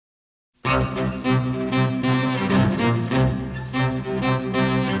Dear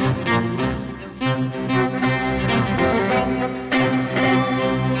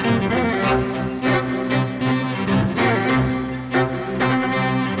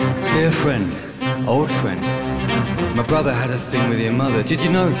friend, old friend, my brother had a thing with your mother. Did you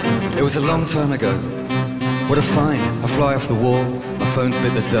know? It was a long time ago. What a find. I fly off the wall, my phone's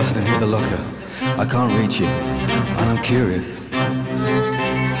bit the dust and hit the locker. I can't reach you, and I'm curious.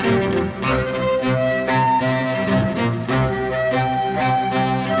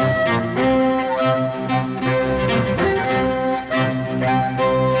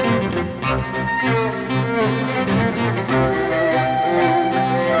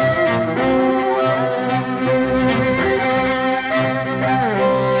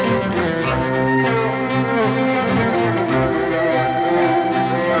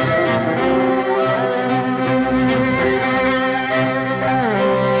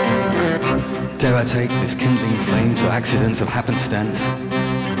 Dare I take this kindling flame to accidents of happenstance?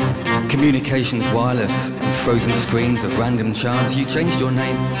 Communications wireless and frozen screens of random chance. You changed your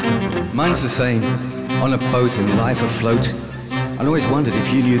name, mine's the same. On a boat in life afloat. I always wondered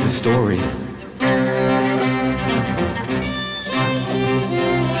if you knew the story.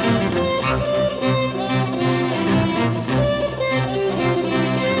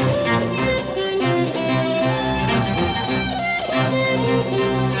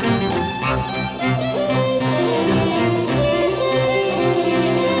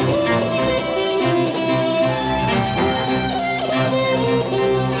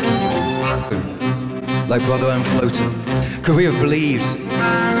 Like brother, I'm floating. Could we have believed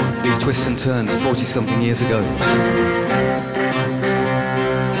these twists and turns 40-something years ago?